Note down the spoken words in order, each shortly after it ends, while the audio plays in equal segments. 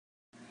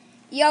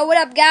Yo, what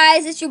up,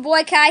 guys? It's your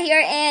boy Kai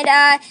here, and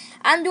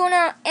I'm doing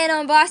an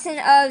unboxing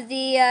of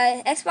the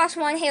Xbox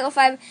One Halo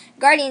 5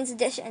 Guardians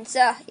Edition.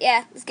 So,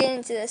 yeah, let's get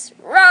into this.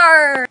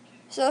 Roar!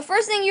 So, the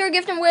first thing you're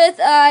gifted with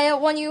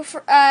when you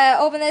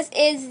open this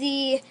is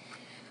the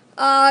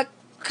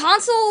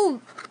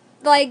console,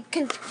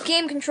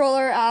 game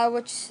controller,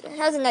 which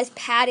has a nice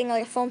padding,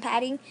 like a foam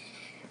padding.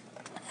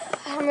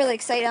 I'm really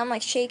excited. I'm,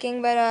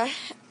 shaking, but,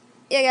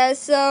 yeah, guys,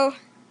 so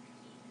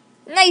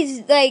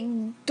nice,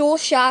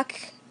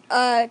 DualShock,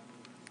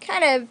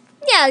 kind of,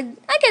 yeah,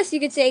 I guess you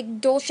could say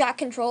DualShock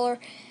controller.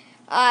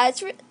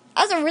 It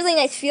has a really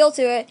nice feel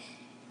to it.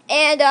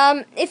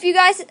 And if you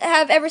guys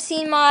have ever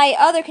seen my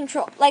other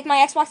control, like my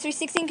Xbox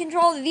 360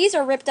 controller, these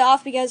are ripped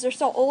off because they're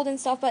so old and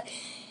stuff. But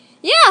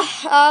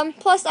yeah,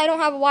 plus I don't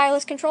have a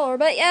wireless controller.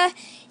 But yeah.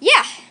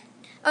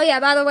 Oh yeah,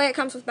 by the way, it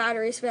comes with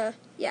batteries. But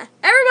yeah,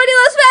 everybody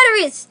loves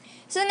batteries.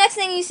 So the next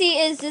thing you see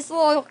is this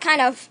little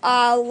kind of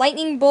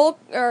lightning bolt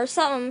or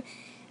something.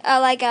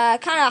 Like a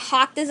kind of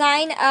hawk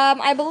design.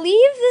 I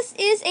believe this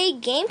is a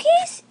game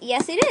case.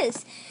 Yes, it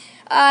is.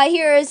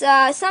 Here is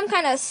some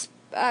kind of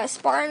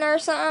Spartan or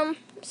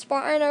something.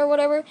 Spartan or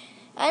whatever.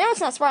 I know it's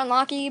not Spartan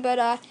Locky,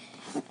 but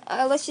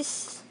let's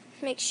just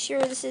make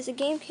sure this is a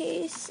game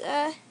case.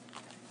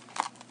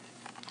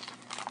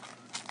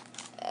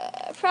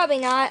 Probably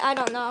not. I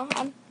don't know.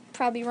 I'm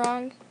probably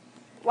wrong.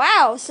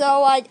 Wow.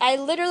 So I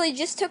literally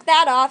just took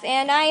that off,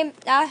 and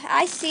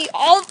I see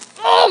all.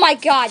 Oh my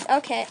God.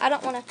 Okay. I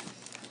don't want to.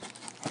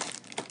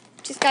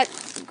 Just got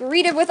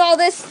greeted with all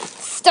this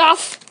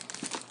stuff.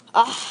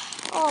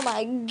 Oh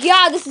my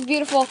God, this is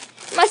beautiful.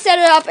 I'm gonna set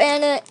it up,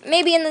 and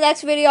maybe in the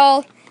next video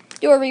I'll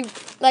do a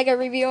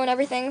review and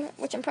everything,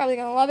 which I'm probably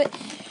gonna love it.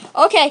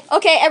 Okay,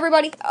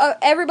 everybody,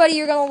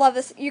 you're gonna love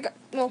this.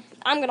 Well,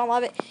 I'm gonna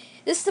love it.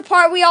 This is the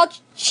part we all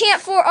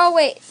chant for. Oh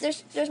wait,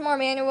 there's more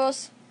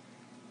manuals.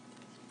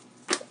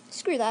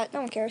 Screw that,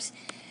 no one cares.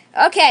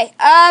 Okay,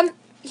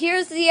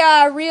 here's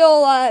the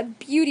real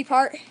beauty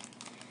part.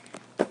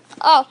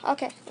 Oh,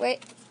 okay. Wait.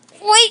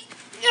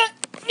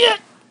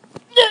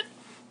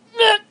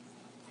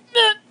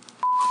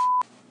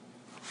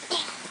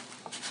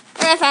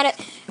 I found it.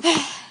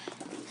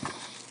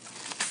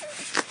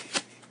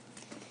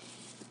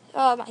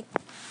 Oh my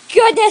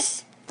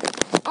goodness.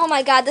 Oh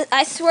my God.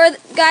 I swear,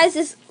 guys,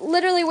 this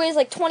literally weighs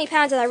like 20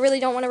 pounds, and I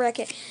really don't want to wreck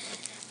it.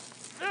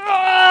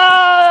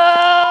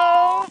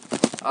 Oh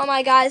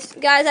my God.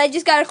 Guys, I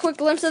just got a quick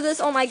glimpse of this.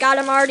 Oh my God,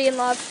 I'm already in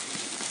love.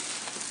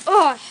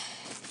 Oh.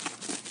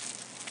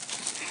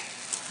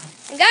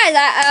 Guys,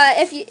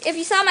 if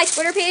you saw my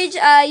Twitter page,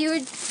 you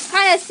would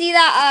kind of see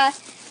that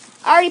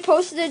I already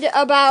posted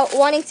about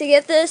wanting to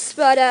get this,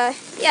 but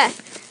yeah,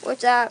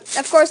 which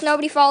of course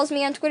nobody follows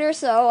me on Twitter,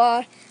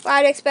 so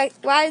why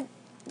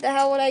the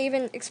hell would I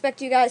even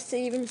expect you guys to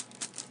even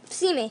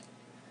see me?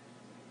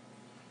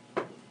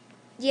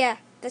 Yeah,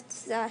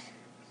 that's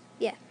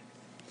yeah.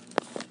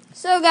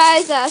 So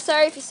guys,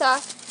 sorry if you saw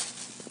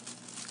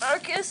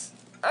Arcus,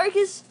 look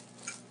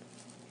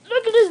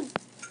at his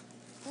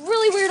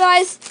really weird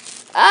eyes.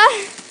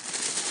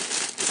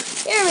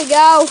 Here we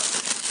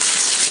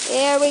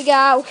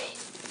go.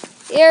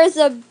 Here's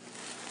a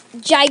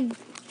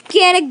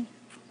gigantic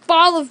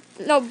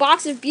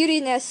box of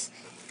beautiness.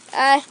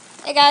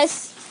 Hey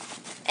guys.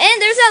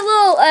 And there's that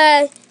little,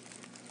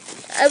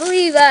 I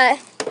believe,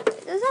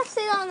 does that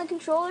say that on the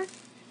controller?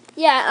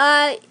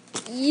 Yeah,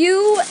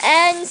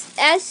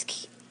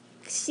 UNSC?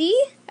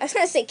 I was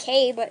gonna say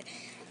K, but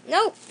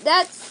nope,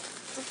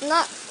 that's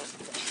not.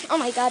 Oh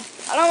my God,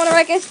 I don't want to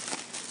wreck it.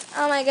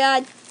 Oh my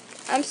God,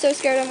 I'm so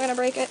scared I'm gonna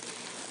break it.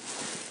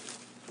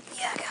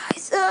 Yeah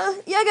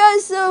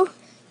guys, so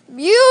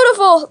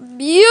beautiful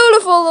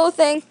little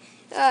thing.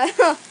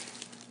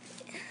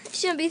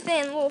 Shouldn't be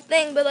saying little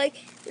thing, but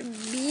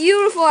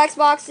beautiful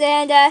Xbox,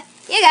 and yeah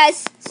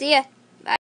guys, see ya.